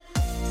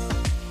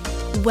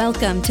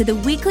Welcome to the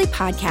weekly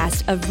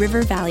podcast of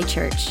River Valley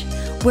Church.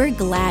 We're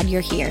glad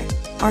you're here.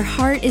 Our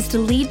heart is to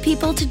lead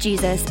people to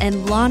Jesus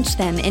and launch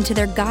them into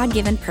their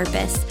God-given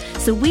purpose.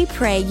 So we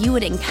pray you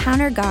would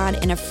encounter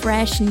God in a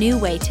fresh, new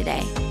way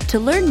today. To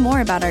learn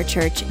more about our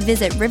church,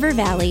 visit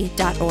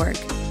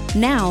rivervalley.org.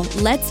 Now,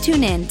 let's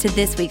tune in to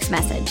this week's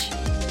message.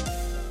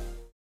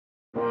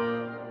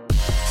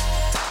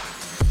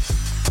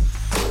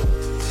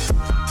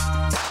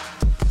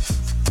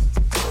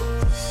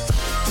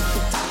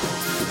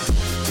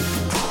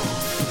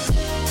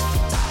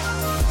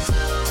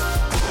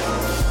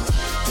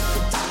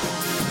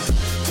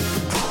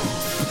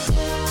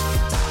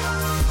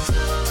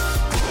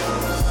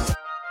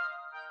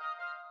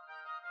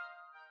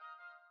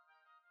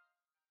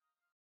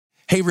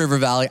 Hey, River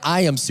Valley,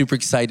 I am super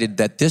excited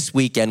that this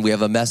weekend we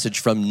have a message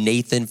from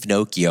Nathan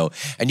Finochio.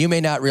 And you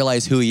may not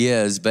realize who he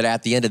is, but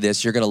at the end of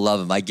this, you're going to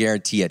love him. I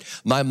guarantee it.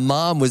 My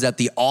mom was at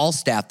the all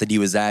staff that he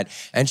was at,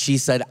 and she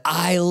said,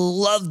 I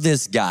love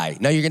this guy.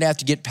 Now, you're going to have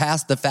to get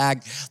past the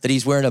fact that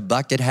he's wearing a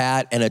bucket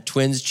hat and a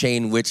Twins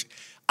chain, which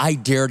I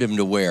dared him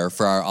to wear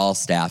for our all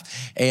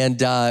staff. And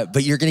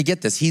but you're going to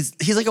get this.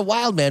 He's like a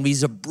wild man, but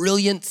he's a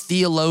brilliant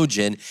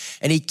theologian,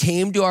 and he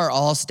came to our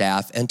all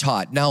staff and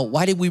taught. Now,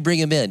 why did we bring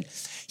him in?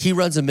 He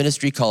runs a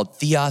ministry called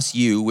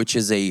Finochio, which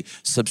is a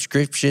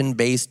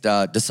subscription-based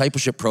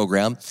discipleship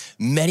program.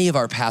 Many of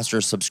our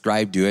pastors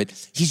subscribe to it.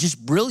 He's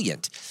just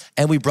brilliant.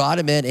 And we brought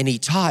him in, and he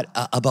taught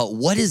about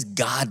what is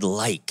God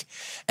like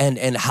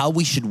and how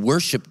we should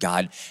worship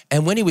God.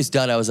 And when he was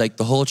done, I was like,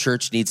 the whole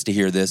church needs to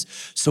hear this.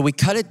 So we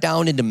cut it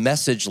down into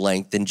message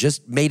length and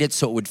just made it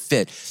so it would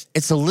fit.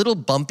 It's a little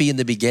bumpy in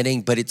the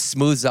beginning, but it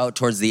smooths out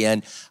towards the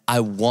end. I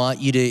want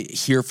you to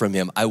hear from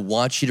him. I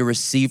want you to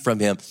receive from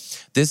him.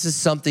 This is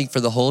something for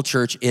the whole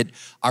church.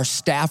 Our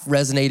staff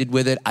resonated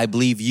with it. I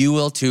believe you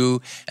will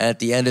too. And at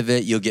the end of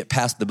it, you'll get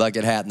past the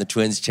bucket hat and the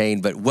Twins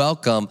chain. But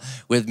welcome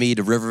with me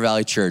to River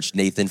Valley Church,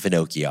 Nathan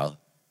Finochio.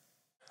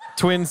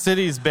 Twin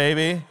Cities,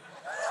 baby.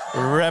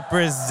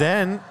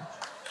 Represent.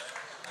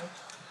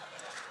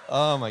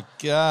 Oh my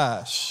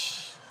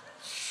gosh.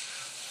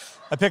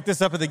 I picked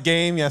this up at the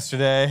game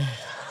yesterday.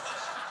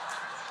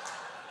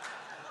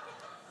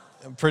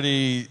 I'm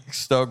pretty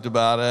stoked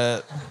about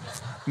it.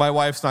 My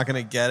wife's not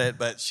gonna get it,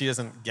 but she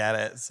doesn't get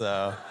it,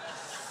 so.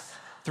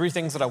 3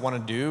 things that I wanna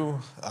do.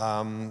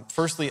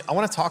 Firstly, I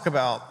wanna talk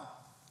about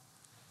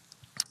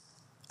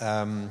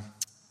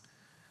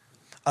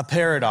a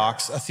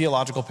paradox, a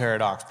theological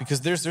paradox,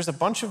 because there's a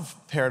bunch of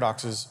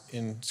paradoxes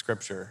in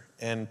Scripture,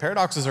 and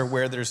paradoxes are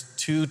where there's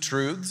 2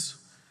 truths,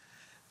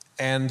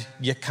 and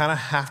you kind of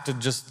have to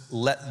just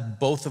let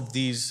both of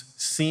these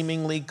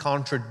seemingly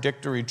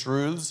contradictory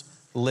truths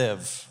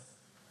live.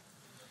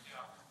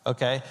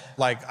 Okay?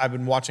 Like, I've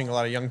been watching a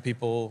lot of young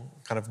people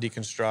kind of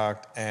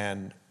deconstruct,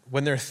 and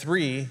when they're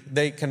 3,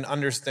 they can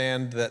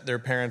understand that their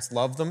parents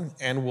love them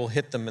and will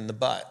hit them in the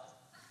butt.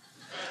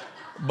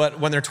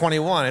 But when they're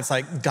 21, it's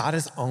like, God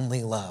is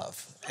only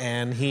love.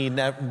 And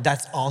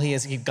that's all he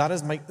is.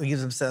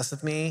 He's obsessed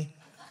with me.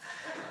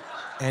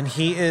 And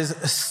he is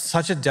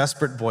such a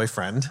desperate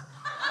boyfriend.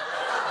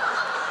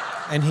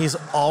 And he's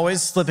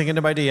always slipping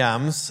into my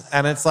DMs.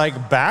 And it's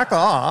like, back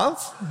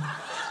off.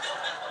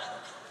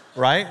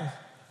 Right?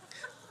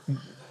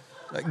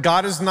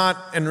 God is not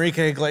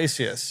Enrique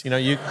Iglesias. You know,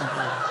 you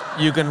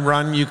can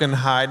run, you can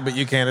hide, but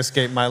you can't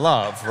escape my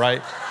love,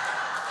 right?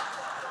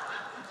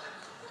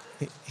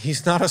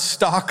 He's not a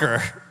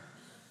stalker.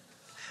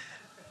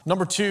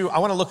 Number 2, I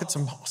want to look at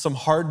some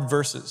hard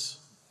verses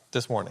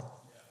this morning.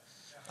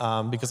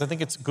 Because I think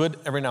it's good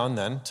every now and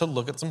then to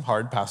look at some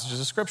hard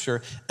passages of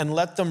Scripture and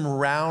let them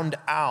round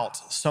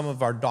out some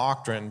of our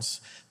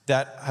doctrines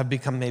that have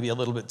become maybe a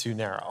little bit too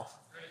narrow.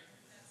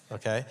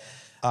 Okay?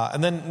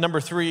 And then number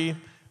 3,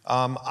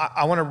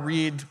 I want to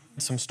read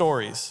some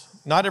stories.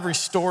 Not every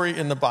story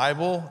in the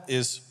Bible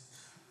is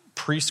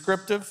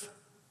prescriptive.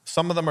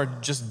 Some of them are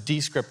just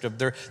descriptive.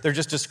 They're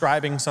just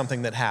describing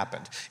something that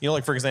happened. You know,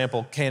 like, for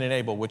example, Cain and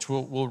Abel, which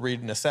we'll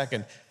read in a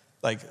second.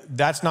 Like,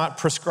 that's not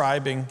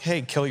prescribing,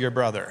 hey, kill your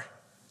brother.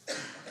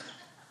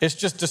 It's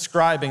just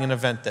describing an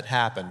event that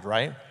happened,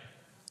 right?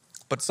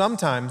 But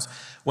sometimes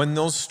when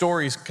those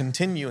stories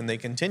continue and they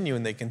continue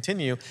and they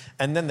continue,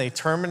 and then they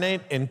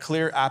terminate in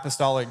clear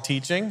apostolic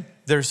teaching,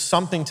 there's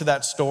something to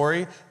that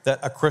story that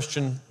a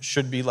Christian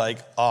should be like,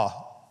 oh,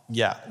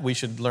 yeah, we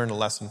should learn a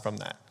lesson from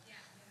that.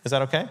 Is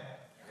that okay?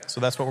 So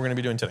that's what we're going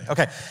to be doing today.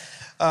 Okay.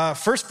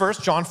 First verse,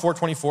 John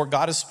 4:24,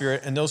 God is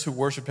spirit, and those who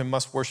worship him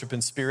must worship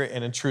in spirit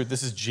and in truth.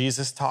 This is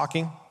Jesus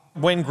talking.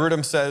 Wayne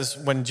Grudem says,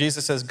 when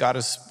Jesus says God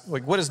is,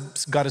 like, what does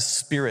God is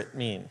spirit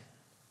mean?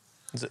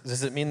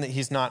 Does it mean that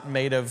he's not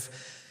made of,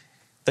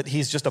 that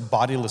he's just a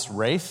bodiless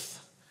wraith?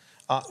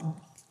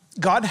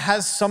 God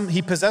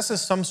he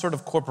possesses some sort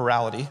of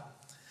corporality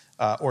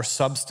or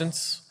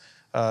substance.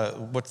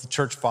 What the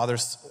church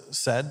fathers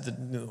said,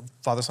 the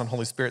Father, Son,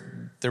 Holy Spirit,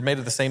 they're made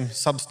of the same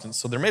substance.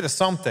 So they're made of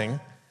something.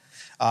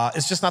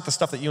 It's just not the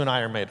stuff that you and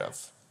I are made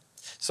of.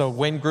 So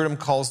Wayne Grudem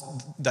calls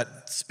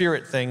that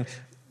spirit thing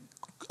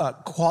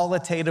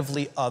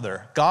qualitatively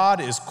other. God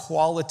is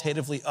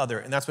qualitatively other,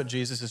 and that's what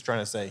Jesus is trying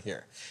to say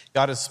here.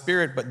 God is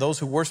spirit, but those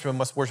who worship him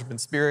must worship in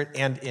spirit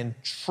and in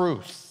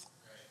truth.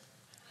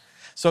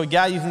 So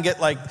yeah, you can get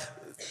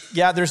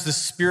there's this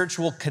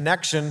spiritual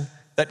connection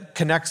that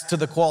connects to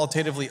the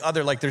qualitatively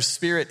other. Like there's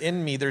spirit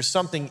in me, there's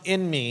something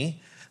in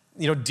me,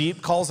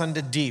 deep calls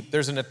unto deep.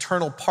 There's an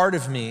eternal part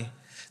of me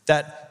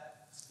that,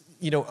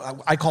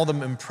 I call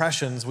them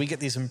impressions. We get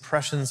these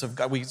impressions of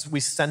God. We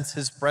sense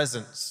his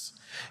presence.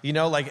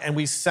 And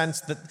we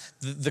sense that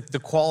the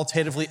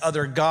qualitatively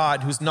other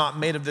God who's not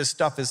made of this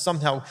stuff is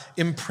somehow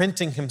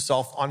imprinting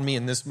himself on me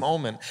in this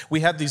moment.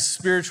 We have these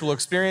spiritual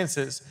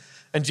experiences,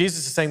 and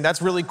Jesus is saying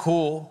that's really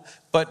cool,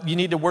 but you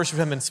need to worship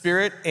him in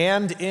spirit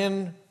and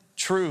in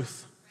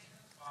truth.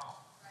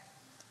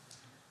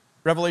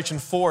 Revelation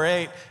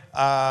 4:8,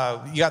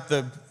 you got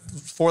the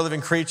 4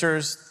 living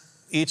creatures,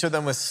 each of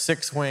them with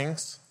 6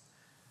 wings.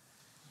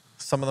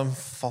 Some of them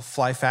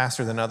fly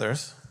faster than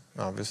others,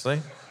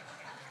 obviously.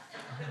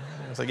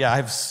 It's like, yeah, I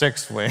have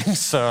 6 wings,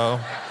 so.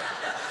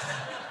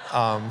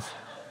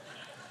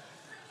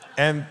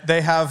 And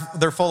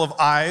they're full of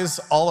eyes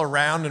all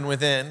around and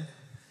within.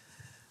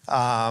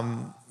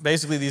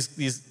 Basically, these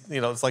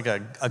it's like a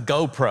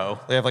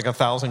GoPro. They have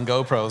 1,000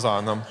 GoPros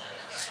on them.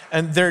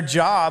 And their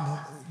job,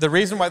 the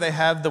reason why they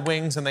have the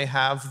wings and they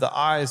have the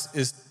eyes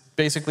is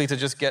basically to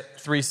just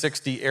get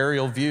 360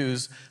 aerial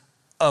views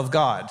of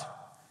God.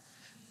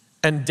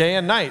 And day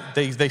and night,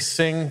 they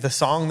sing the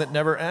song that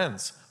never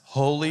ends.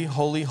 Holy,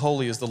 holy,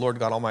 holy is the Lord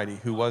God Almighty,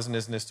 who was and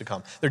is to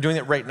come. They're doing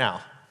it right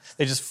now.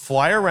 They just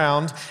fly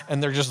around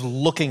and they're just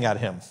looking at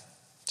him,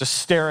 just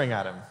staring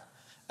at him.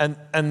 And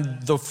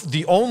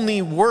the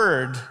only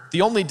word,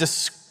 the only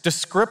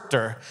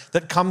descriptor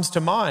that comes to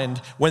mind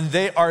when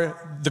they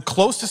are the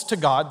closest to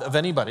God of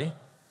anybody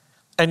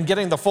and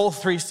getting the full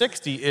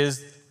 360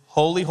 is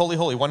holy, holy,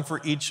 holy, one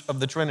for each of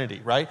the Trinity,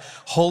 right?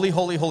 Holy,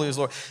 holy, holy is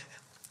Lord.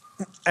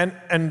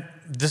 And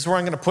this is where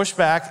I'm going to push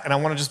back, and I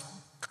want to just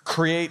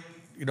create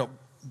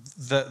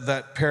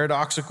that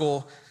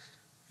paradoxical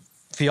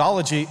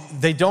theology.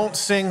 They don't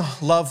sing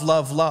love,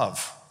 love,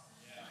 love.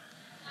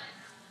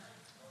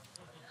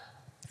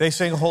 They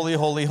sing holy,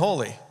 holy,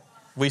 holy.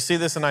 We see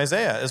this in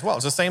Isaiah as well.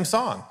 It's the same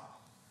song,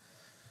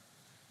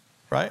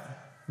 right?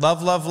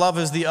 Love, love, love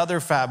is the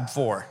other Fab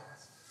 4.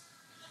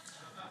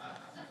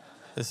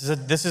 This is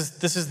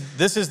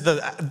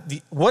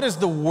the what is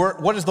the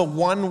word? What is the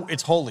one?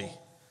 It's holy.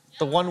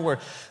 The one word.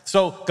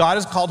 So God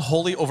is called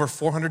holy over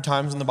 400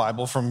 times in the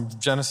Bible from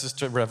Genesis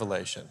to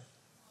Revelation.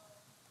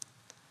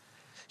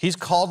 He's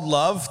called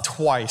love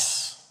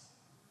twice.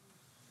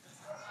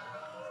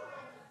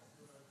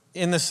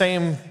 In the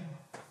same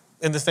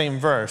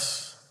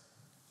verse.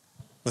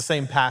 The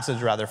same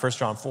passage rather, 1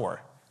 John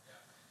 4.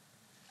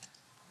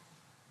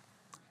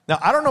 Now,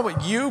 I don't know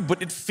about you,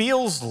 but it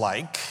feels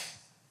like,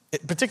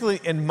 particularly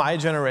in my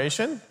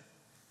generation,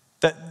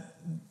 that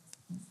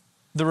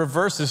the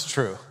reverse is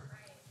true.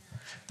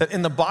 That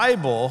in the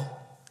Bible,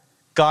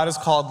 God is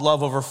called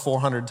love over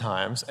 400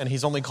 times, and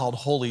he's only called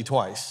holy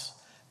twice.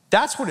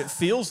 That's what it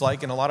feels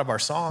like in a lot of our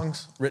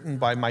songs written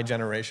by my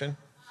generation.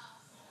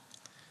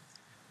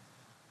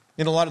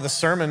 In a lot of the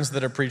sermons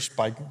that are preached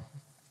by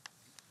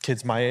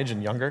kids my age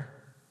and younger.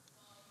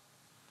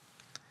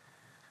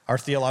 Our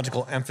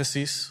theological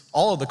emphases,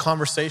 all of the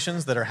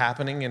conversations that are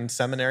happening in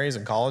seminaries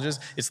and colleges,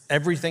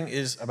 everything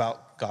is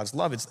about God's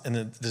love. It's in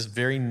this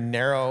very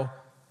narrow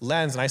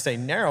lens, and I say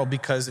narrow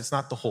because it's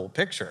not the whole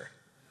picture.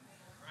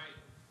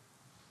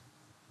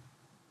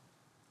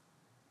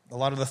 A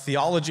lot of the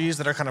theologies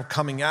that are kind of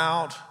coming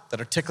out, that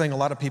are tickling a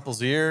lot of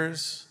people's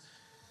ears,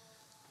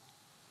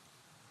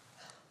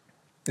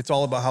 it's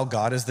all about how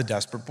God is the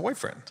desperate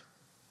boyfriend.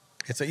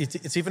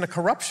 It's even a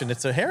corruption.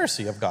 It's a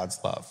heresy of God's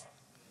love.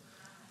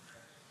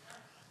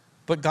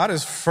 But God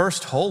is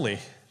first holy.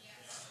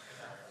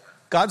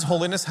 God's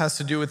holiness has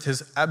to do with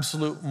his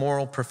absolute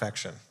moral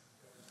perfection.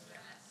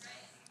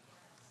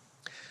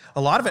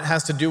 A lot of it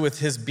has to do with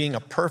his being a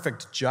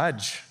perfect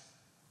judge.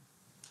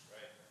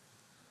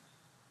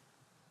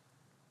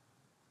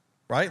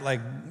 Right?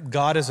 Like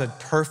God is a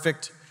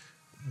perfect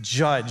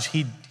judge.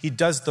 He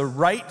does the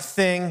right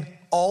thing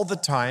all the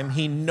time.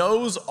 He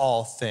knows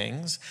all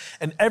things,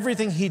 and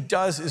everything he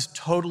does is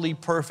totally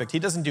perfect. He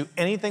doesn't do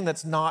anything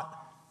that's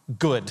not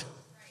good.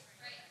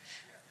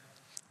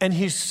 And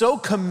he's so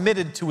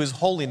committed to his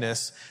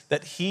holiness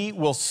that he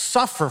will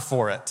suffer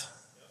for it.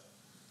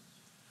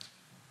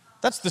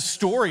 That's the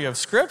story of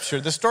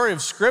Scripture. The story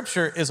of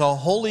Scripture is a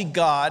holy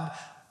God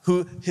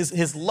who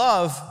his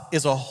love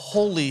is a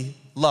holy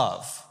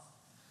love.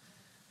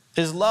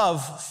 His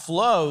love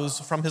flows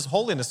from his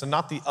holiness and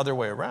not the other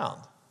way around.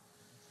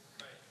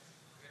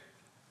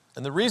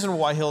 And the reason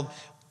why he'll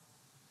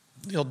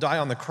die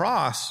on the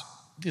cross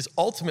is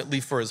ultimately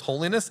for his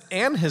holiness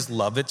and his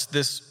love. It's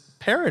this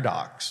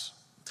paradox.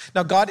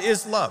 Now, God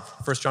is love,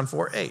 1 John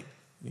 4:8.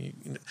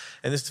 And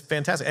this is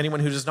fantastic. Anyone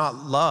who does not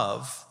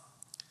love,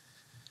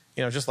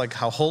 just like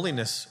how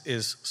holiness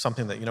is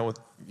something that, you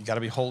got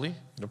to be holy.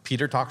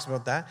 Peter talks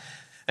about that.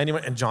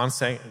 And John's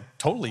saying,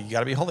 totally, you got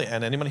to be holy.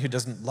 And anyone who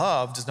doesn't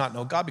love does not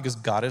know God, because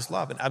God is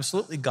love. And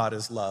absolutely God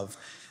is love.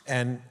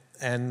 And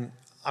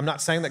I'm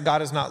not saying that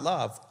God is not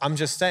love. I'm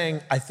just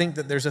saying I think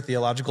that there's a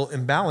theological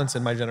imbalance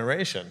in my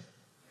generation.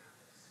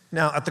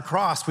 Now, at the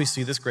cross, we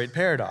see this great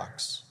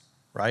paradox,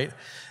 right?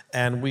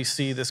 And we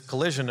see this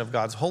collision of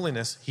God's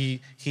holiness.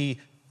 He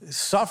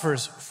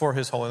suffers for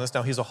his holiness.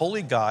 Now, he's a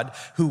holy God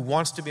who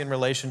wants to be in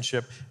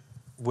relationship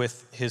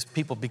with his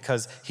people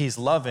because he's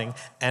loving,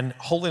 and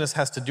holiness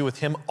has to do with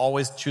him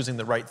always choosing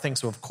the right thing.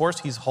 So of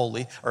course he's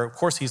holy, or of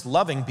course he's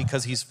loving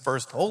because he's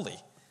first holy.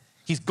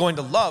 He's going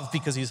to love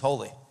because he's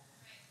holy.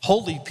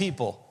 Holy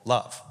people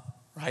love,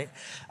 right?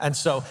 And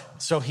so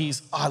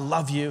he's, I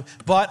love you,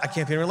 but I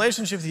can't be in a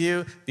relationship with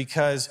you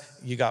because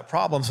you got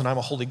problems, and I'm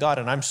a holy God,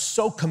 and I'm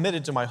so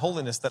committed to my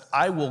holiness that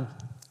I will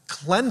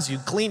cleanse you,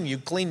 clean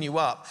you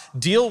up,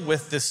 deal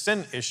with this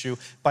sin issue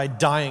by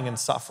dying and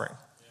suffering.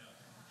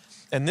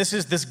 And this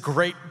is this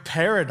great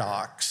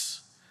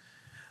paradox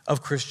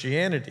of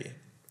Christianity,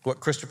 what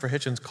Christopher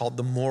Hitchens called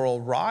the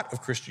moral rot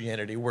of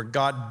Christianity, where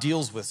God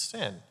deals with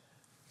sin.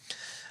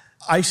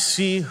 I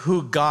see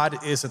who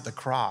God is at the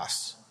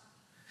cross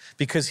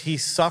because he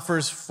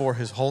suffers for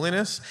his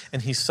holiness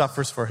and he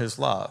suffers for his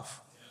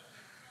love.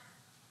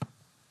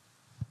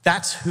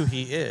 That's who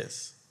he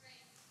is.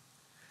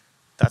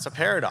 That's a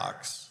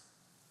paradox.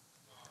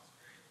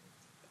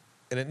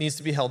 And it needs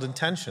to be held in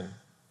tension.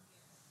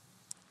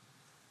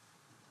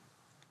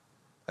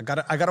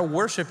 I gotta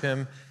worship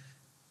him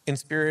in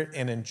spirit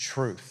and in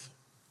truth.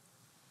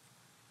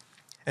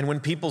 And when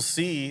people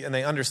see and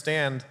they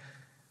understand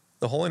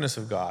the holiness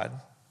of God,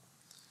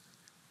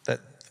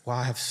 that, wow,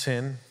 I have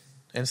sin,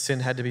 and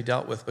sin had to be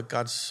dealt with, but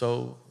God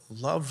so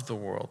loved the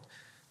world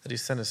that he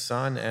sent his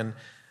son, and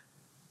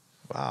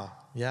wow,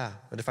 yeah,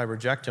 but if I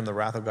reject him, the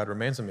wrath of God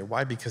remains on me.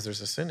 Why? Because there's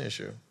a sin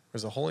issue.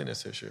 There's a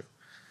holiness issue.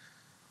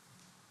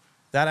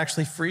 That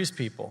actually frees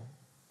people.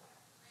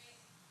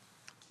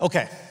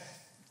 Okay.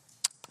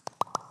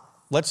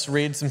 Let's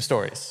read some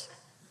stories.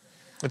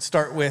 Let's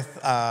start with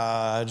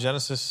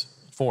Genesis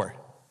 4.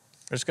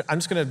 I'm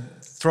just going to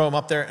throw them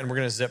up there, and we're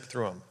going to zip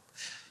through them.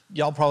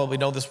 Y'all probably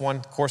know this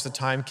one. Course of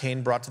time,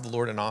 Cain brought to the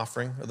Lord an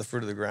offering of the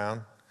fruit of the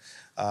ground.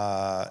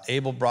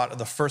 Abel brought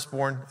the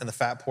firstborn and the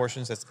fat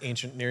portions. That's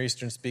ancient Near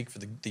Eastern speak for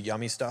the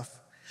yummy stuff.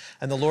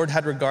 And the Lord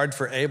had regard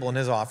for Abel and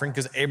his offering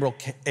because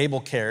Abel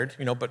cared,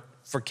 but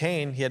for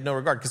Cain, he had no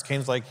regard because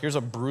Cain's like, here's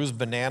a bruised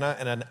banana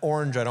and an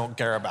orange I don't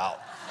care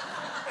about.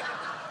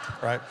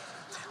 Right?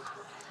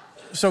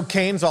 So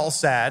Cain's all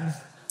sad.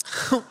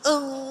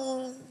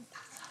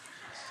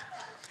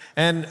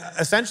 And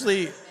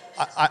essentially,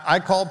 I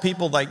call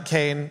people like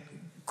Cain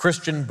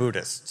Christian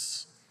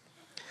Buddhists.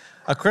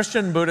 A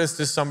Christian Buddhist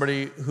is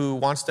somebody who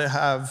wants to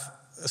have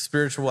a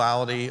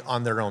spirituality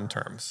on their own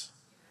terms.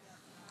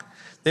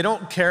 They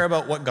don't care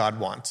about what God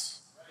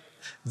wants.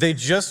 They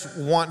just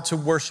want to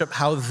worship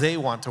how they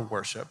want to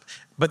worship,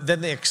 but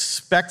then they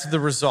expect the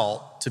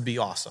result to be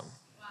awesome.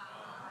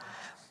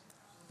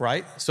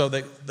 Right? So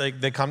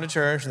they come to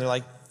church and they're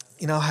like,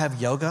 I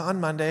have yoga on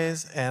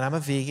Mondays and I'm a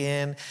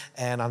vegan,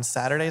 and on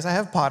Saturdays I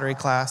have pottery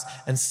class,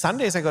 and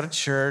Sundays I go to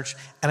church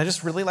and I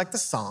just really like the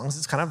songs.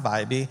 It's kind of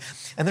vibey.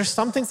 And there's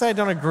some things that I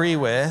don't agree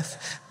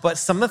with, but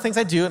some of the things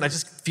I do and I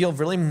just feel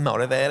really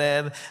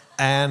motivated,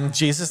 and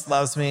Jesus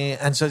loves me,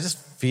 and so I just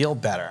feel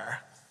better,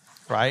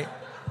 right?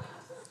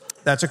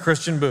 That's a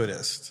Christian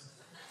Buddhist.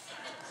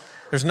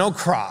 There's no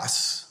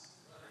cross.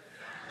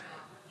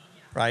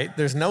 Right?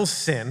 There's no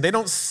sin. They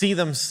don't see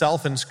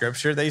themselves in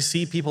Scripture. They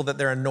see people that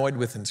they're annoyed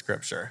with in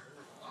Scripture.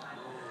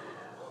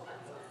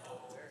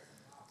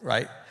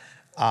 Right?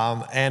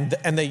 And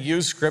they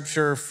use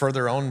Scripture for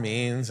their own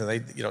means, and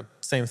they,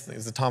 same thing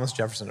as the Thomas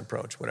Jefferson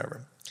approach,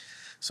 whatever.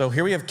 So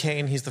here we have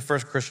Cain. He's the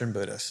first Christian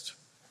Buddhist.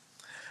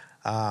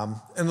 And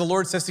the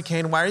Lord says to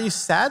Cain, "Why are you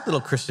sad,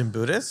 little Christian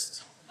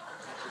Buddhist?"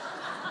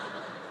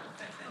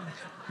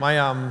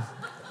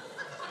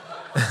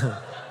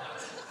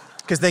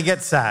 Because they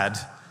get sad.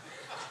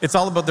 It's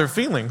all about their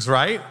feelings,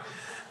 right?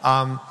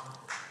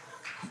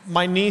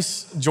 My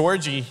niece,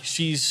 Georgie,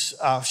 she's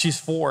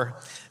 4,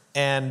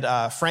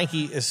 and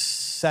Frankie is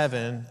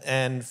 7,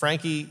 and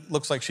Frankie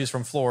looks like she's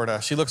from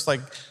Florida. She looks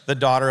like the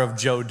daughter of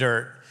Joe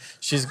Dirt.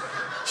 She's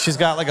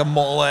got like a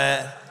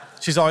mullet.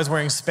 She's always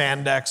wearing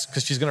spandex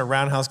because she's gonna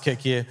roundhouse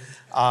kick you.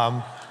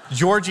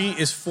 Georgie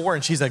is 4,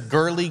 and she's a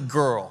girly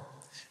girl,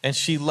 and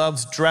she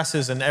loves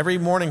dresses, and every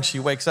morning she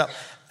wakes up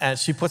and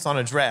she puts on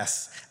a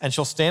dress. And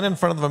she'll stand in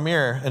front of a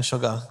mirror and she'll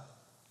go.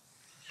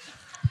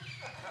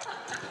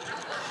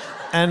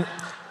 And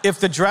if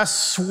the dress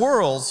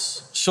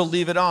swirls, she'll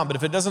leave it on. But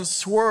if it doesn't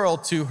swirl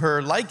to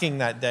her liking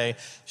that day,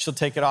 she'll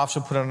take it off,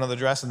 she'll put on another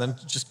dress, and then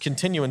just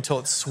continue until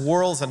it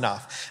swirls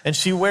enough. And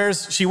she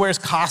wears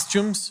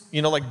costumes,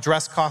 like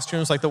dress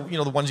costumes, like the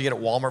ones you get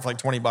at Walmart for like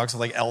 $20,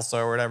 like Elsa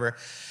or whatever.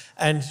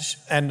 And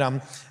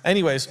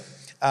anyways,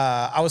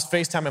 I was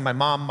FaceTiming my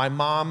mom.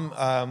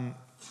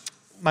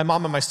 My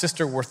mom and my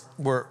sister were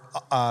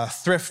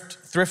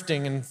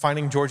thrifting and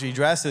finding Georgie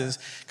dresses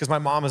because my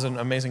mom is an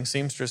amazing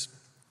seamstress.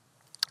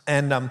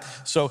 And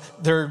so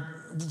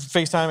they're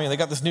FaceTiming, they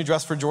got this new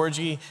dress for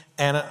Georgie,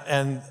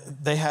 and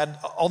they had,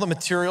 all the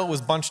material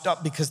was bunched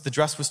up because the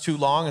dress was too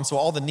long, and so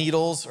all the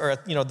needles are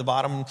at, the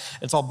bottom,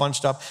 it's all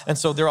bunched up, and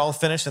so they're all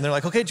finished, and they're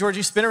like, okay,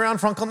 Georgie, spin around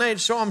for Uncle Nate,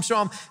 show him,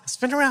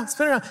 spin around.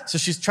 So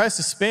she tries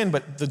to spin,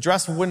 but the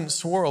dress wouldn't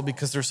swirl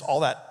because there's all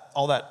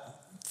that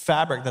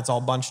fabric that's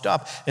all bunched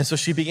up, and so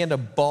she began to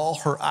bawl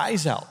her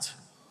eyes out.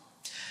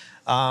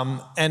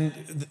 And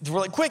we're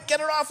like, quick,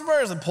 get her off of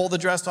hers, and pull the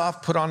dress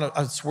off, put on a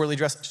swirly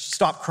dress,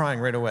 stop crying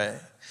right away.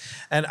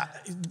 And,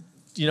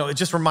 it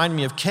just reminded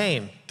me of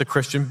Cain, the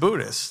Christian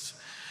Buddhist,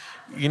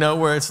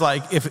 where it's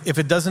like, if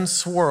it doesn't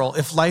swirl,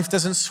 if life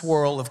doesn't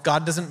swirl, if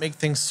God doesn't make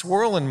things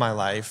swirl in my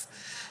life,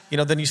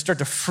 then you start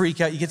to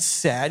freak out, you get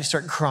sad, you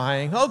start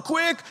crying. Oh,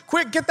 quick,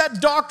 get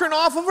that doctrine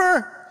off of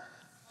her.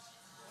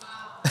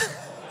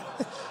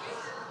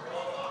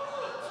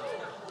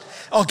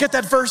 Oh, get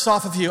that verse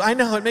off of you. I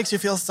know, it makes you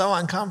feel so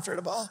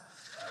uncomfortable.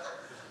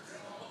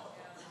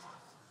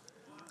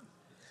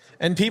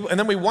 And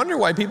then we wonder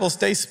why people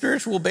stay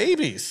spiritual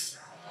babies.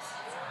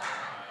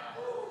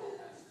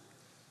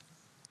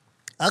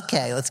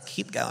 Okay, let's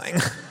keep going.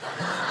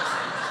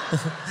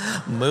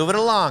 Move it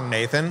along,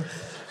 Nathan.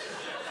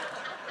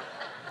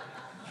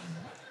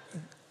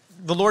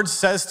 The Lord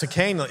says to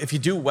Cain, if you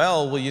do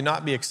well, will you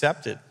not be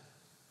accepted?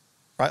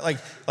 Right?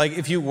 Like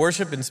if you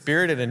worship in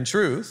spirit and in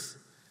truth,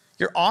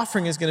 your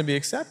offering is going to be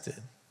accepted.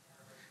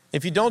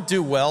 If you don't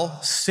do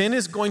well, sin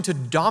is going to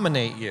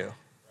dominate you.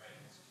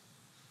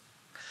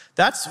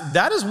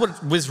 That is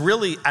what was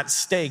really at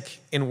stake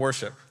in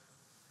worship.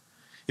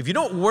 If you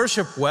don't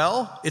worship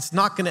well, it's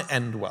not going to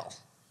end well.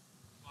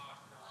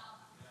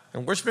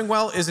 And worshiping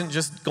well isn't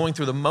just going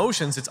through the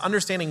motions, it's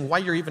understanding why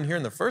you're even here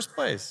in the first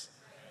place.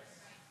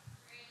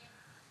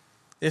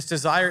 This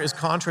desire is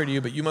contrary to you,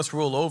 but you must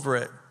rule over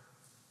it.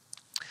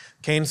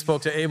 Cain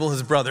spoke to Abel,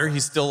 his brother.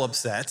 He's still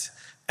upset.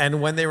 And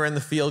when they were in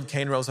the field,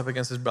 Cain rose up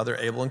against his brother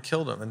Abel and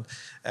killed him.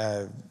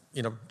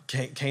 And,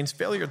 Cain's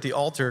failure at the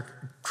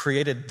altar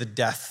created the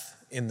death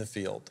in the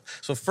field.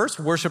 So first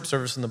worship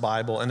service in the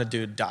Bible, and a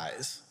dude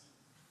dies.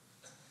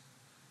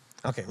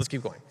 Okay, let's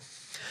keep going.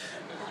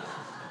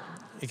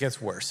 It gets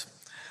worse.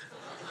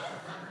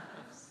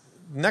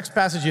 Next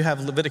passage, you have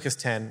Leviticus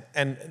 10.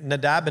 And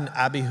Nadab and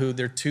Abihu,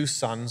 they're two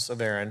sons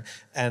of Aaron.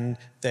 And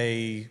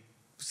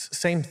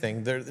same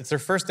thing. It's their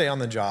first day on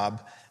the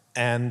job.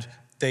 And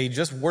they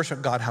just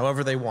worship God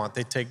however they want.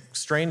 They take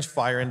strange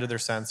fire into their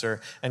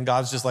censer, and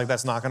God's just like,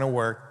 that's not going to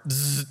work,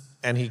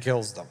 and he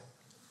kills them.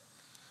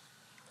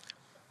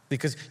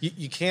 Because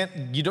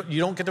you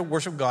don't get to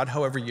worship God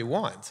however you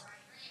want.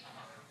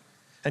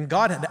 And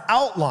God had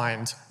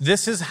outlined,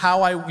 this is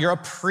how you're a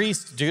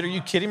priest, dude. Are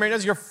you kidding me right now?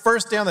 It's your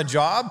first day on the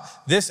job.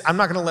 I'm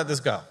not going to let this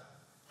go.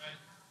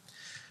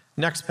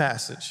 Next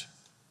passage.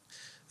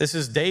 This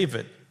is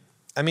David.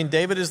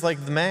 David is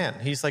like the man.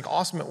 He's like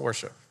awesome at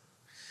worship.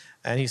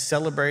 And he's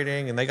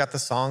celebrating, and they got the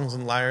songs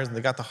and lyres, and they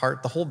got the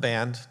whole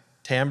band,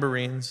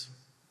 tambourines,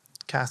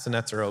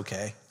 castanets are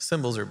okay,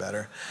 cymbals are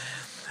better.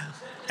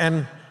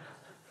 And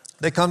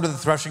they come to the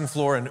threshing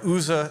floor, and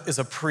Uzzah is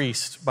a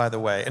priest, by the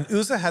way. And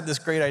Uzzah had this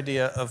great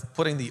idea of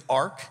putting the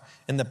ark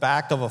in the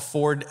back of a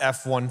Ford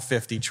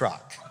F-150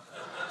 truck.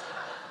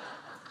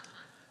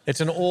 It's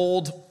an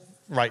old,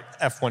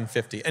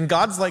 F-150. And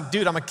God's like,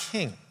 dude, I'm a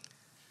king.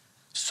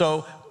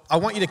 So I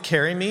want you to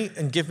carry me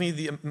and give me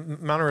the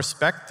amount of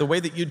respect the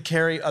way that you'd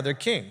carry other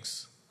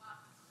kings.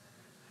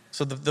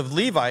 So the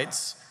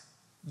Levites,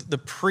 the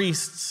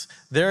priests,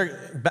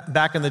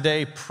 back in the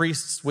day,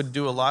 priests would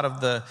do a lot of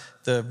the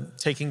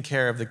taking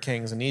care of the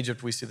kings. In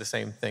Egypt, we see the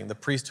same thing. The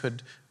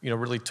priesthood,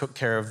 really took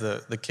care of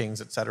the kings,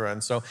 etc.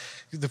 And so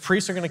the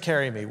priests are going to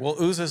carry me. Well,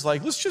 Uzzah's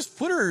like, let's just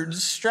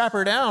strap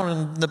her down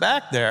in the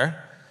back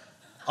there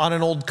on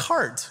an old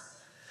cart.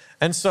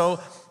 And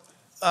so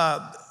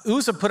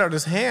Uzzah put out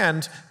his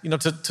hand,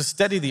 to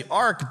steady the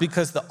ark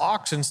because the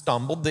oxen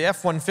stumbled. The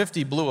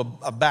F-150 blew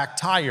a back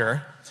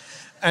tire.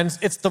 And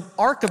it's the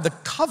Ark of the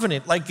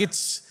Covenant. Like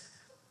it's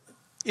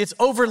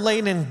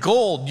overlain in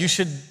gold.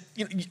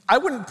 I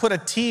wouldn't put a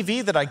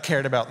TV that I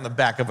cared about in the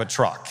back of a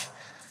truck.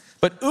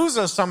 But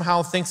Uzzah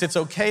somehow thinks it's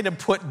okay to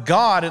put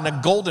God in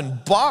a golden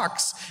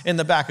box in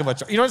the back of a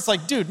truck. It's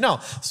like, dude, no.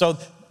 So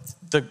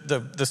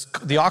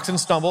the oxen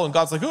stumble, and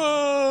God's like,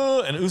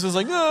 oh, and Uzzah's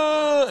like,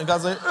 oh, and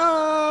God's like,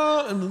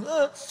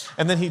 oh,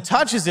 and then he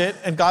touches it,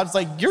 and God's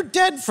like, you're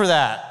dead for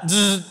that.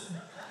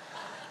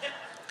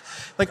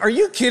 Like, are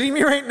you kidding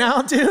me right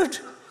now, dude?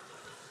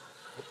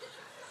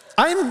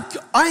 I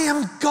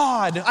am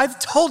God. I've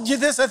told you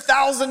this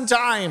 1,000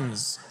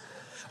 times.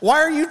 Why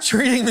are you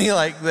treating me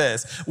like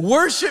this?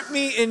 Worship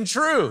me in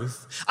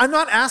truth. I'm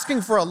not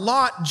asking for a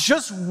lot.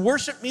 Just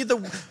worship me.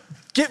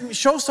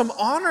 Show some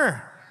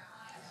honor.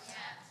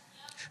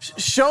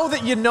 Show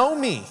that you know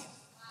me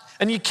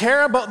and you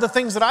care about the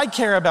things that I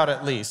care about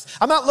at least.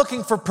 I'm not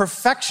looking for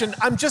perfection.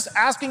 I'm just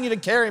asking you to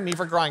carry me,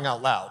 for crying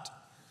out loud.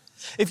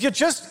 If you'll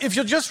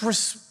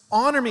just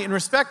honor me and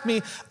respect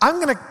me,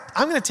 I'm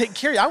gonna take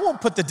care of you. I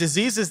won't put the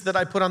diseases that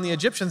I put on the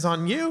Egyptians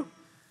on you.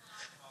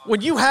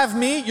 When you have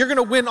me, you're going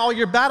to win all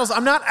your battles.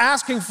 I'm not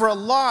asking for a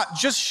lot.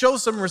 Just show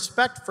some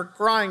respect, for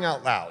crying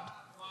out loud.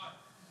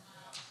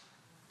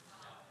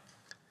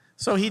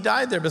 So he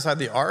died there beside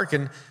the ark.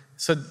 And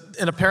so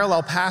in a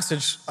parallel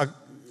passage, 1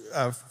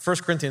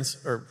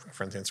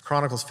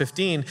 Chronicles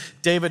 15,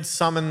 David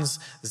summons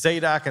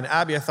Zadok and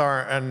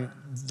Abiathar and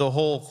the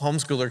whole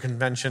homeschooler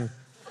convention.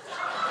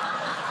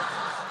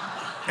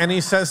 And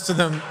he says to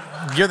them,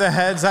 you're the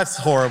heads? That's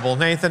horrible.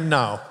 Nathan,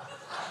 no.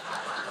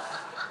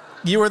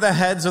 You are the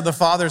heads of the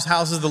fathers'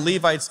 houses, the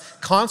Levites.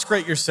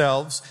 Consecrate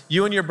yourselves,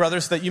 you and your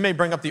brothers, so that you may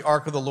bring up the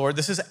ark of the Lord.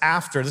 This is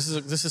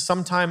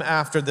sometime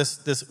after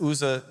this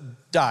Uzzah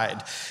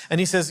died. And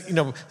he says,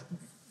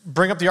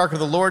 bring up the ark of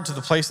the Lord to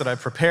the place that I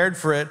prepared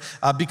for it,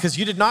 because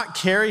you did not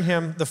carry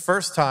him the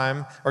first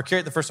time, or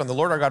carry it the first time. The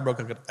Lord our God broke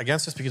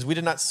against us because we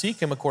did not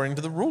seek him according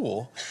to the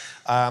rule.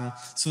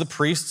 So the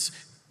priests,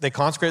 they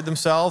consecrated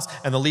themselves,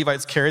 and the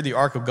Levites carried the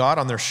ark of God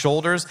on their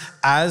shoulders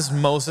as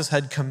Moses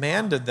had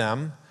commanded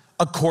them,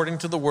 according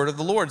to the word of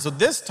the Lord. So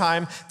this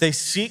time they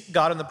seek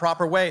God in the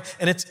proper way.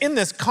 And it's in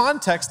this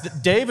context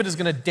that David is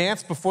going to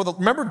dance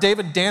remember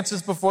David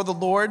dances before the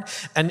Lord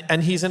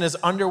and he's in his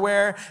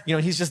underwear,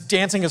 he's just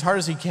dancing as hard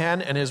as he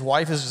can. And his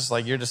wife is just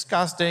like, you're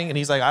disgusting. And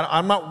he's like,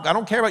 I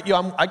don't care about you.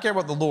 I care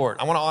about the Lord.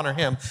 I want to honor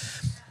him.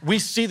 We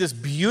see this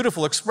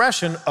beautiful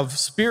expression of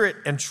spirit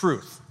and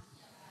truth.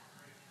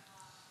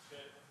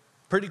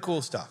 Pretty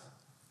cool stuff.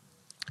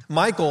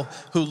 Michael,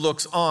 who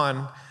looks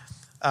on,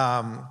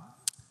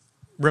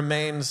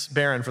 remains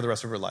barren for the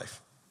rest of her life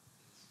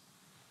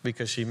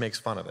because she makes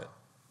fun of it,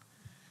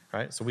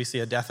 right? So we see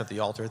a death at the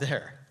altar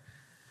there.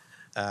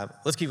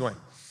 Let's keep going.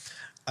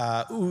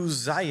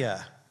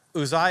 Uzziah.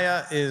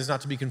 Uzziah is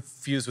not to be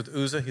confused with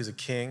Uzzah. He's a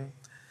king.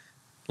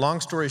 Long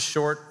story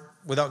short,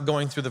 without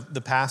going through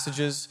the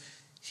passages,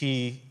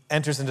 he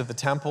enters into the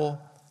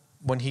temple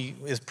when he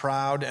is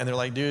proud, and they're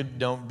like,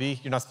 dude, you're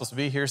not supposed to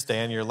be here,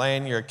 stay in your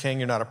lane, you're a king,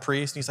 you're not a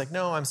priest. And he's like,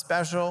 no, I'm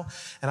special,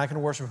 and I can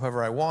worship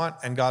whoever I want.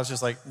 And God's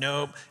just like,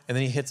 nope. And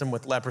then he hits him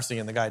with leprosy,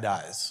 and the guy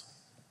dies.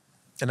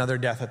 Another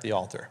death at the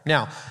altar.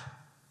 Now,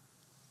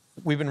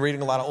 we've been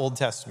reading a lot of Old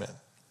Testament,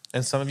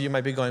 and some of you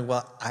might be going,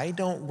 well, I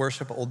don't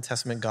worship Old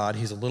Testament God.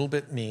 He's a little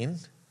bit mean,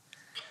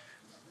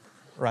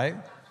 right?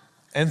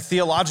 And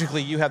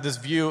theologically, you have this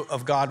view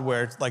of God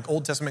where like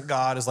Old Testament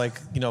God is like,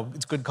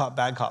 it's good cop,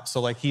 bad cop.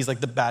 So like he's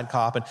like the bad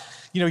cop, and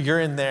you're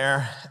in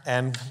there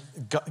and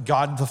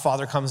God the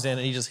Father comes in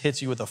and he just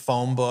hits you with a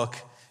phone book.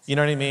 You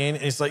know what I mean?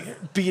 And he's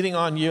like beating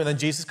on you, and then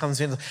Jesus comes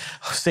in,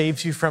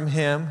 saves you from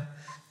him,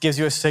 gives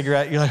you a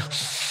cigarette. You're like,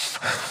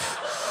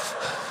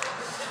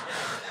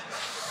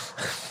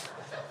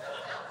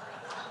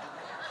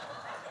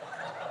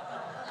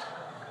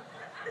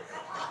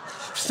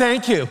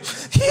 thank you.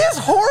 He is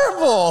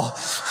horrible.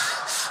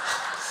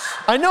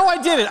 I know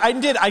I did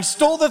it. I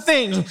stole the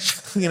thing.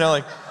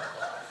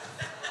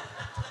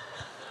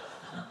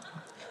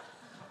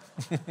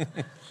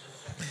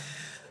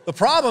 The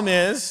problem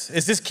is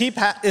this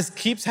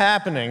keeps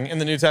happening in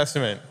the New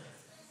Testament.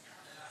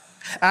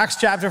 Acts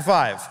chapter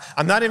 5.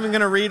 I'm not even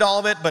going to read all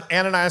of it, but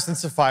Ananias and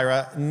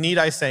Sapphira, need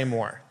I say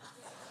more?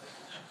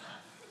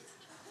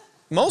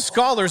 Most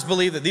scholars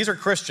believe that these are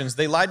Christians.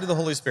 They lied to the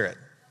Holy Spirit.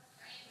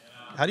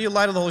 How do you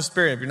lie to the Holy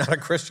Spirit if you're not a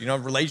Christian? You don't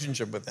have a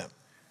relationship with him.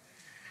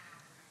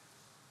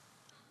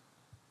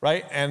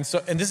 Right? And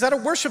this is at a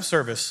worship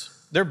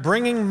service. They're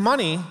bringing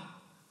money.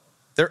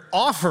 They're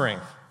offering.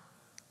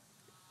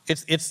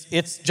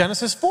 It's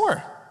Genesis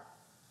 4.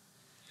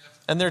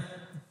 And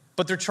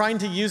they're trying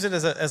to use it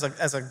as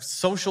a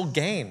social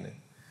gain.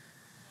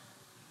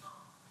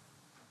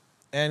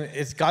 And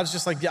God's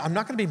just like, yeah, I'm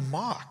not going to be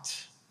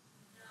mocked.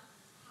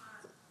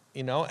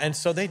 And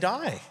so they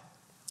die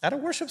at a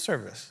worship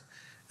service.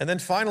 And then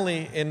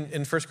finally,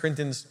 in 1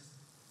 Corinthians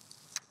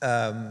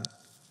 10,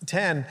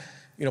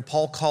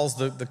 Paul calls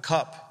the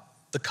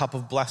cup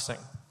of blessing.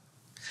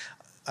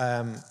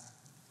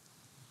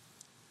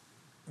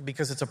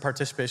 Because it's a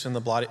participation in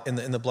the blood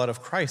in the blood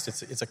of Christ.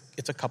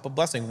 It's a cup of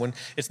blessing. When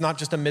it's not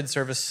just a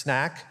mid-service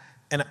snack,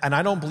 and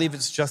I don't believe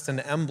it's just an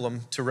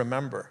emblem to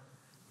remember.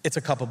 It's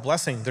a cup of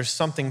blessing. There's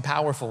something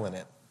powerful in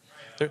it.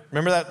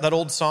 Remember that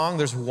old song?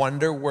 There's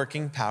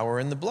wonder-working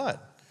power in the blood.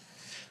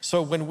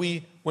 So when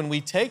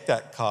we take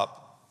that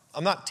cup,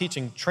 I'm not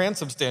teaching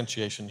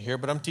transubstantiation here,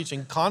 but I'm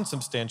teaching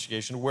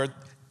consubstantiation, where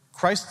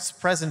Christ's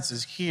presence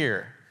is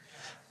here.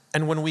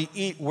 And when we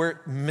eat, we're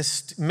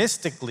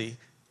mystically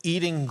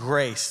eating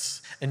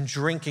grace and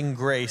drinking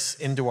grace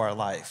into our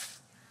life.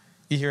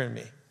 You hearing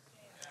me?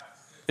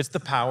 It's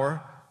the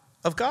power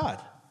of God,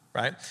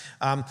 right?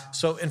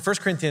 So in 1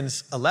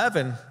 Corinthians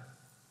 11,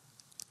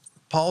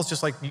 Paul's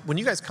just like, when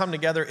you guys come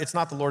together, it's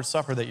not the Lord's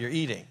Supper that you're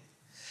eating.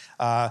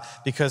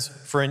 Because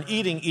for an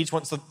eating,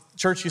 so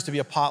church used to be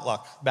a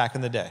potluck back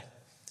in the day.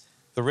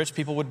 The rich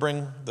people would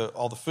bring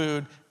all the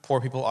food.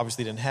 Poor people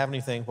obviously didn't have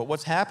anything. But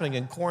what's happening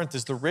in Corinth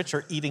is the rich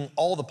are eating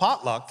all the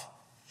potluck,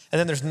 and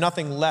then there's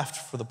nothing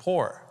left for the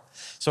poor.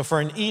 So for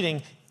an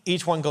eating,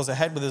 each one goes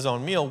ahead with his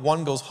own meal.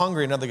 One goes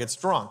hungry, another gets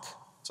drunk.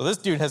 So this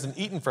dude hasn't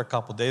eaten for a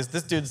couple days.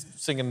 This dude's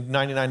singing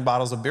 99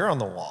 bottles of beer on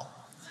the wall.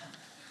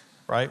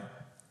 right?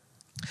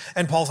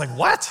 And Paul's like,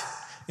 what?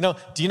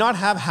 Do you not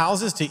have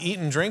houses to eat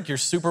and drink your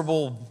Super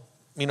Bowl,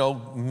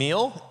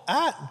 meal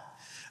at?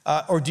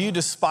 Or do you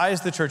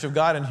despise the church of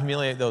God and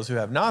humiliate those who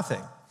have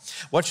nothing?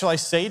 What shall I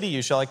say to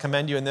you? Shall I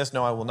commend you in this?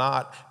 No, I will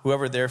not.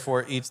 Whoever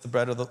therefore eats the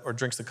bread or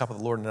drinks the cup of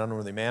the Lord in an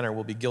unworthy manner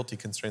will be guilty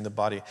concerning the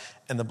body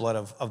and the blood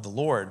of the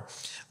Lord.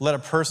 Let a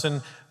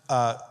person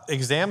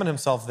examine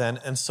himself then,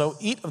 and so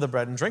eat of the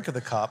bread and drink of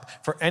the cup.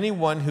 For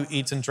anyone who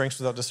eats and drinks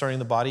without discerning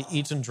the body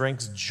eats and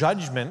drinks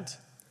judgment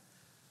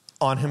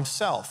on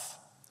himself.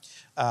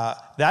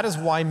 That is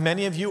why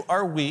many of you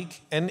are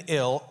weak and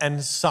ill,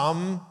 and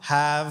some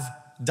have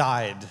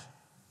died.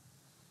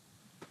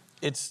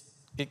 It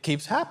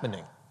keeps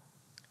happening.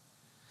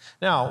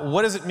 Now,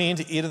 what does it mean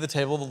to eat of the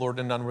table of the Lord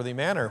in an unworthy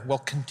manner? Well,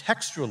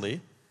 contextually,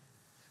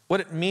 what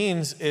it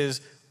means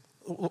is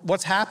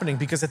what's happening,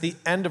 because at the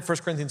end of 1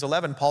 Corinthians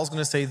 11, Paul's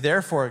going to say,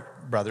 therefore,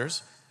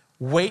 brothers,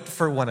 wait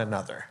for one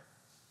another.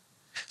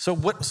 So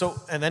it's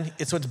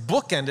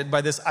bookended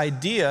by this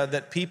idea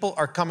that people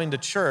are coming to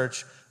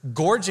church,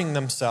 gorging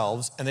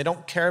themselves, and they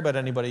don't care about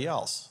anybody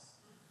else.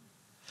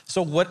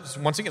 So what's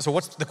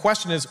the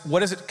question is, what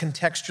does it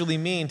contextually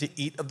mean to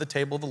eat of the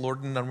table of the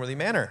Lord in an unworthy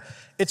manner?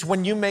 It's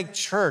when you make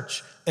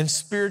church and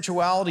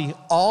spirituality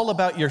all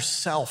about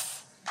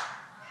yourself.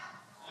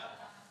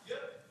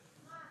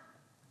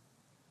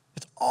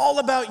 It's all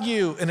about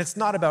you, and it's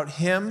not about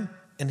him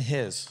and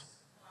his.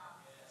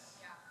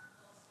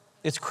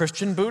 It's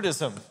Christian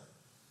Buddhism.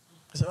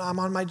 I'm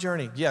on my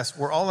journey. Yes,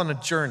 we're all on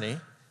a journey,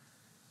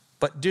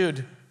 but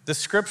dude, the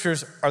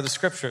scriptures are the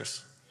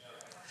scriptures.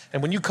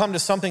 And when you come to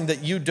something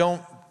that you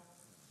don't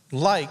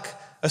like,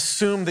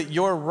 assume that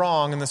you're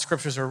wrong and the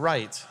scriptures are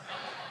right.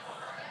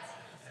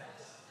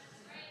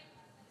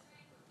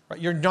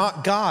 You're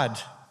not God.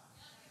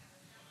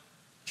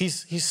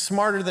 He's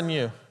smarter than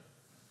you.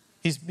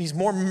 He's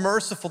more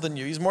merciful than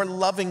you. He's more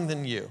loving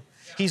than you.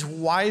 He's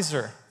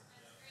wiser.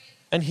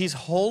 And he's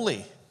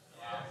holy.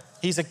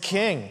 He's a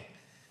king.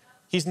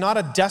 He's not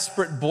a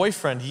desperate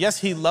boyfriend.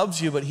 Yes, he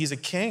loves you, but he's a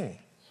king.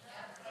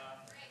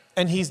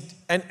 And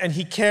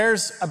he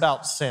cares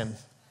about sin.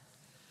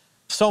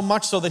 So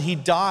much so that he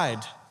died.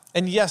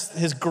 And yes,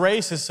 his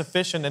grace is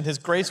sufficient, and his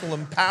grace will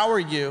empower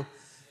you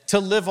to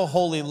live a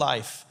holy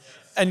life.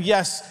 And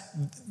yes,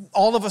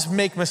 all of us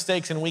make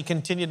mistakes, and we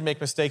continue to make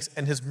mistakes,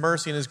 and his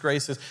mercy and his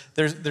grace is,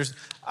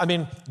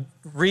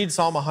 read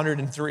Psalm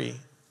 103.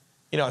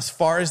 As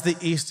far as the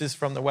east is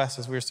from the west,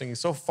 as we were singing,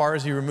 so far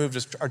as he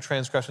removed our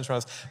transgressions from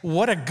us.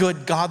 What a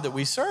good God that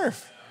we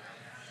serve.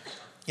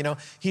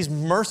 He's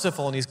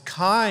merciful and he's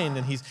kind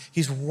and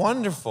he's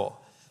wonderful,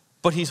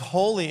 but he's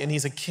holy and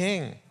he's a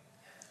king.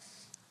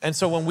 And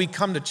so when we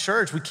come to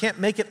church, we can't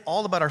make it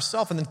all about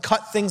ourselves and then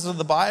cut things out of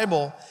the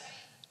Bible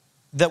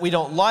that we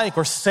don't like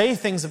or say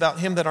things about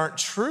him that aren't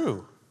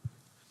true.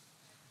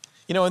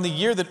 In the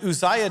year that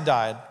Uzziah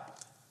died,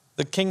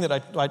 the king that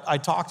I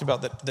talked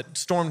about that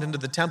stormed into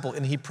the temple,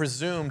 and he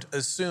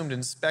assumed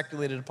and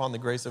speculated upon the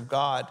grace of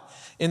God.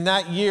 In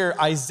that year,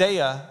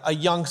 Isaiah, a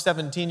young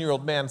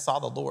 17-year-old man, saw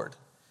the Lord.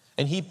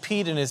 And he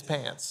peed in his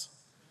pants.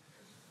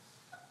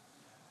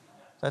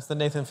 That's the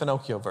Nathan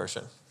Finochio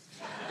version.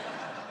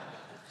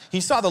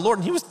 He saw the Lord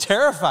and he was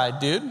terrified,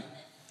 dude.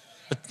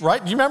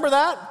 Right? Do you remember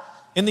that?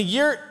 In the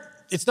year,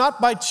 it's not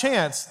by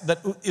chance that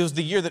it was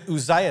the year that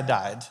Uzziah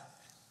died.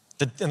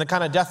 And the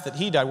kind of death that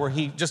he died, where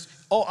he just,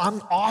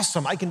 I'm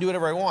awesome. I can do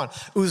whatever I want.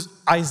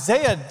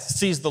 Isaiah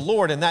sees the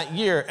Lord in that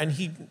year and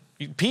he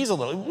pees a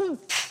little.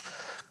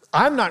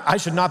 I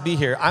should not be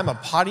here. I'm a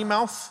potty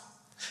mouth.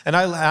 And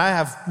I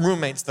have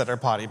roommates that are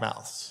potty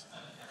mouths.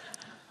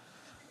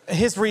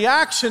 His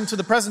reaction to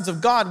the presence of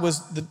God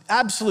was the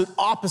absolute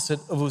opposite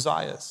of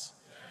Uzziah's.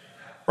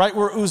 Right?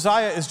 Where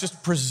Uzziah is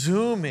just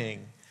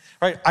presuming.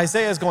 Right?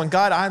 Isaiah is going,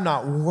 God, I'm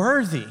not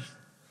worthy.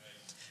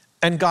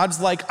 And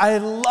God's like, I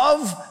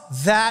love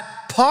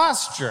that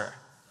posture.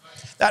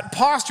 That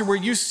posture where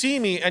you see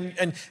me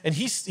and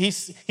he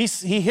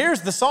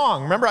hears the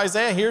song. Remember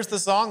Isaiah hears the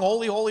song,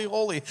 holy, holy,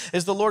 holy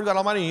is the Lord God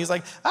Almighty. He's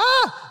like,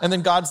 and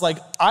then God's like,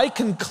 I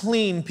can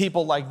clean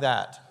people like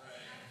that.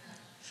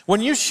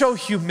 When you show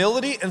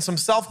humility and some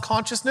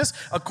self-consciousness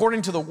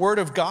according to the word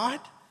of God,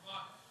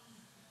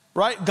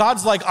 right?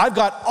 God's like, I've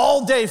got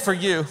all day for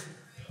you.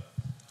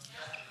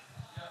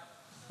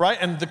 Right?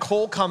 And the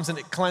coal comes and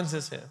it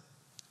cleanses him.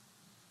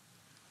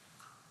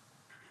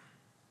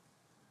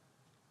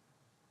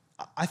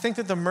 I think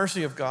that the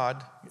mercy of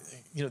God,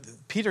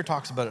 Peter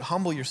talks about it,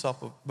 humble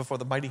yourself before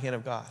the mighty hand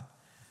of God.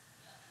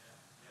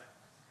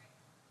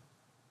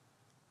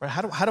 Right?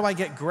 How do I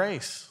get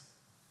grace?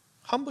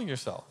 Humble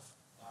yourself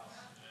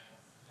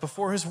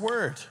before his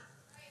word.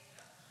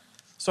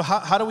 So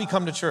how do we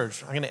come to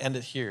church? I'm going to end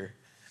it here.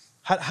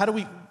 How do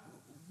we,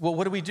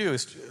 what do we do?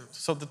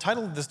 So the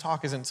title of this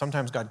talk isn't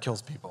Sometimes God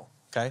Kills People,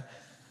 okay?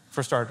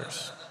 For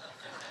starters.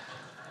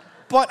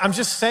 But I'm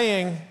just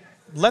saying,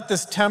 let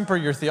this temper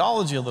your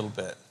theology a little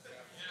bit.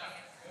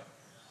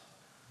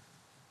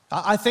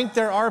 I think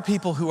there are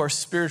people who are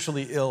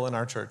spiritually ill in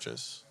our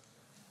churches.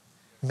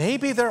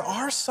 Maybe there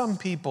are some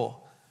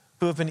people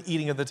who have been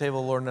eating at the table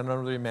of the Lord in an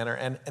unworthy manner.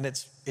 And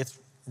it's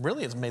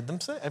made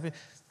them sick. I mean,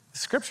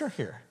 scripture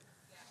here.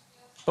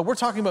 But we're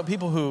talking about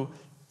people who,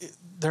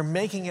 they're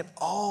making it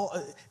all,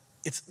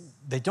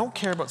 they don't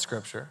care about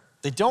scripture.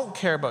 They don't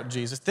care about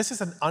Jesus. This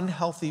is an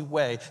unhealthy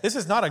way. This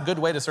is not a good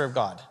way to serve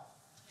God.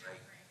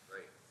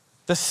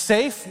 The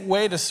safe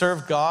way to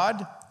serve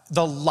God,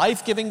 the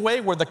life-giving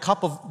way where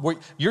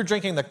you're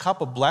drinking the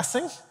cup of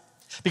blessing.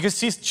 Because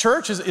see,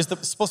 church is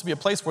supposed to be a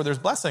place where there's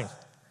blessing.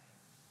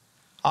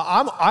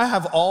 I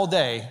have all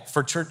day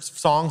for church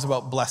songs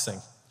about blessing.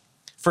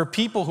 For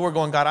people who are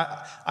going, God,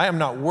 I am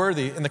not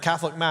worthy. In the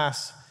Catholic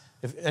Mass,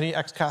 if any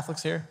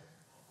ex-Catholics here?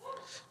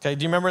 Okay,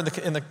 do you remember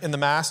in the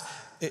Mass?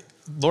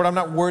 Lord, I'm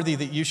not worthy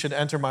that you should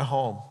enter my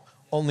home.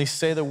 Only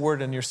say the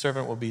word and your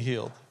servant will be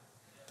healed.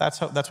 That's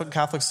what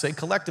Catholics say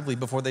collectively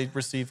before they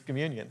receive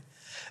communion.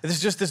 It's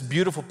just this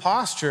beautiful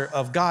posture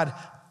of, God,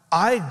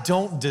 I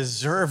don't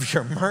deserve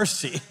your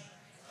mercy.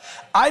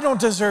 I don't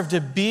deserve to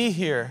be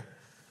here.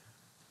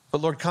 But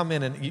Lord, come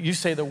in and you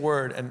say the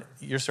word and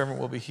your servant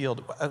will be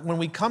healed. When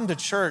we come to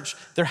church,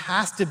 there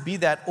has to be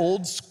that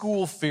old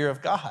school fear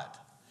of God.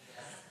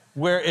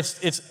 Where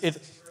it's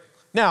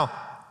now,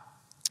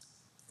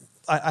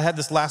 I had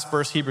this last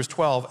verse, Hebrews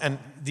 12, and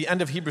the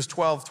end of Hebrews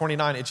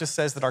 12:29, it just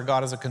says that our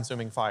God is a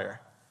consuming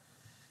fire.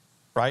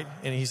 Right?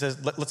 And he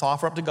says, let's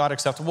offer up to God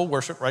acceptable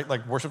worship, right?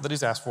 Like worship that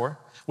he's asked for,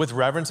 with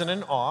reverence and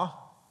in awe.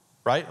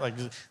 Right? Like,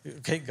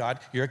 okay,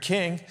 God, you're a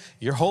king,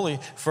 you're holy,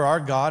 for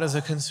our God is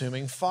a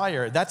consuming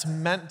fire. That's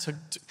meant to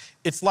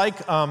it's like,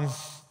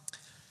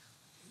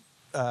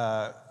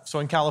 so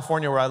in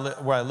California where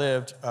I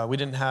lived, we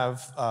didn't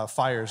have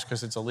fires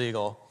because it's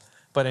illegal.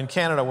 But in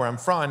Canada where I'm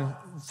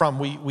from,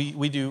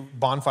 we do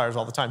bonfires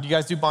all the time. Do you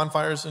guys do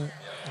bonfires?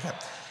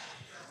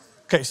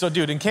 Okay, so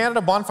dude, in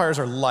Canada, bonfires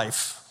are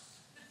life.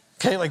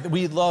 Okay, like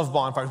we love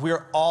bonfires. We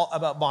are all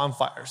about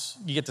bonfires.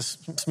 You get to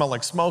smell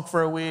like smoke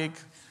for a week.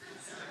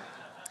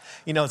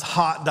 You know, it's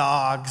hot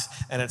dogs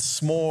and it's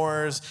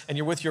s'mores and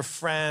you're with your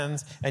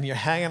friends and you're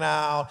hanging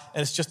out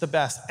and it's just the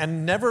best.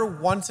 And never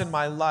once in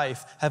my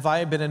life have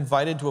I been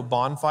invited to a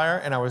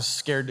bonfire and I was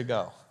scared to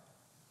go.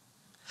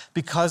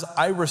 Because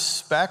I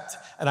respect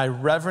and I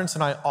reverence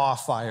and I awe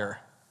fire.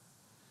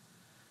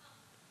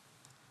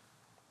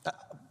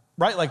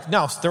 Right? Like,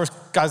 no, there was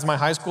guys in my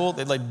high school,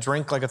 they'd like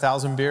drink like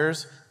 1,000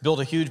 beers,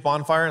 build a huge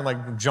bonfire and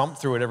like jump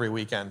through it every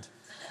weekend.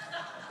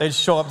 They'd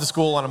show up to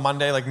school on a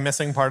Monday, like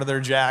missing part of their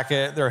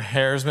jacket, their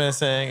hair's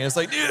missing. And it's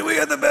like, dude, we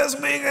got the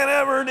best weekend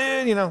ever,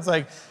 dude. You know, it's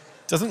like,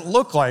 doesn't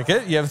look like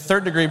it. You have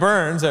 3rd-degree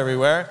burns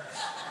everywhere.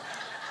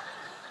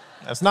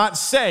 That's not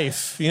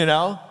safe, you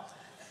know?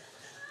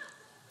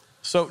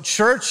 So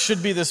church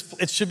should be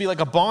it should be like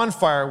a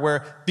bonfire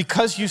where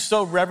because you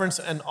so reverence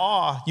and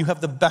awe, you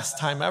have the best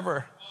time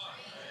ever.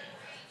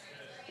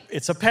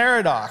 It's a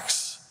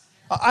paradox.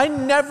 I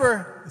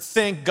never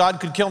think God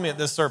could kill me at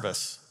this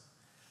service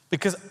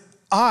because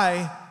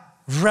I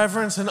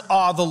reverence and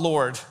awe the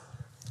Lord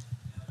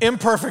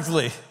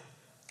imperfectly.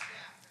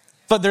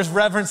 But there's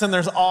reverence and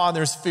there's awe and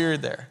there's fear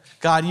there.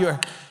 God,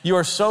 you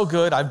are so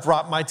good. I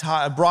brought my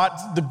time. I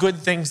brought the good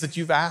things that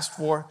you've asked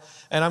for.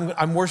 And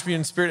I'm worshiping you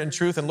in spirit and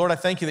truth. And Lord, I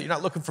thank you that you're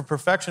not looking for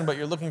perfection, but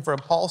you're looking for a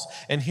pulse.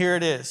 And here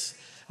it is.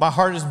 My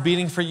heart is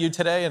beating for you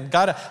today. And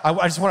God,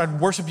 I just want to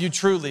worship you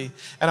truly.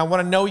 And I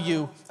want to know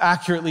you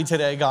accurately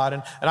today, God.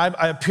 And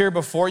I appear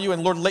before you.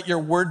 And Lord, let your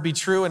word be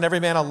true and every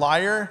man a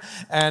liar.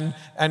 And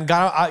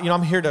God,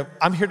 I'm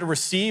here to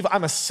receive.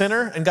 I'm a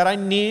sinner. And God, I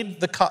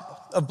need the cup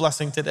of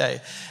blessing today.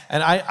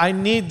 And I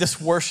need this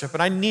worship.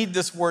 And I need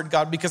this word,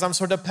 God, because I'm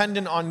so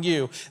dependent on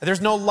you. And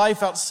there's no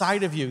life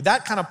outside of you.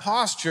 That kind of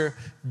posture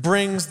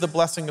brings the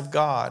blessing of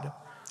God.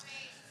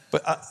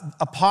 But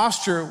a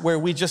posture where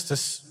we just,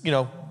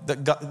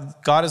 that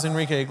God is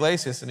Enrique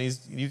Iglesias and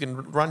you can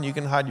run, you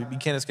can hide, you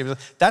can't escape.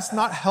 That's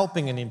not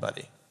helping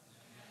anybody.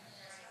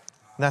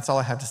 And that's all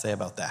I have to say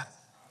about that.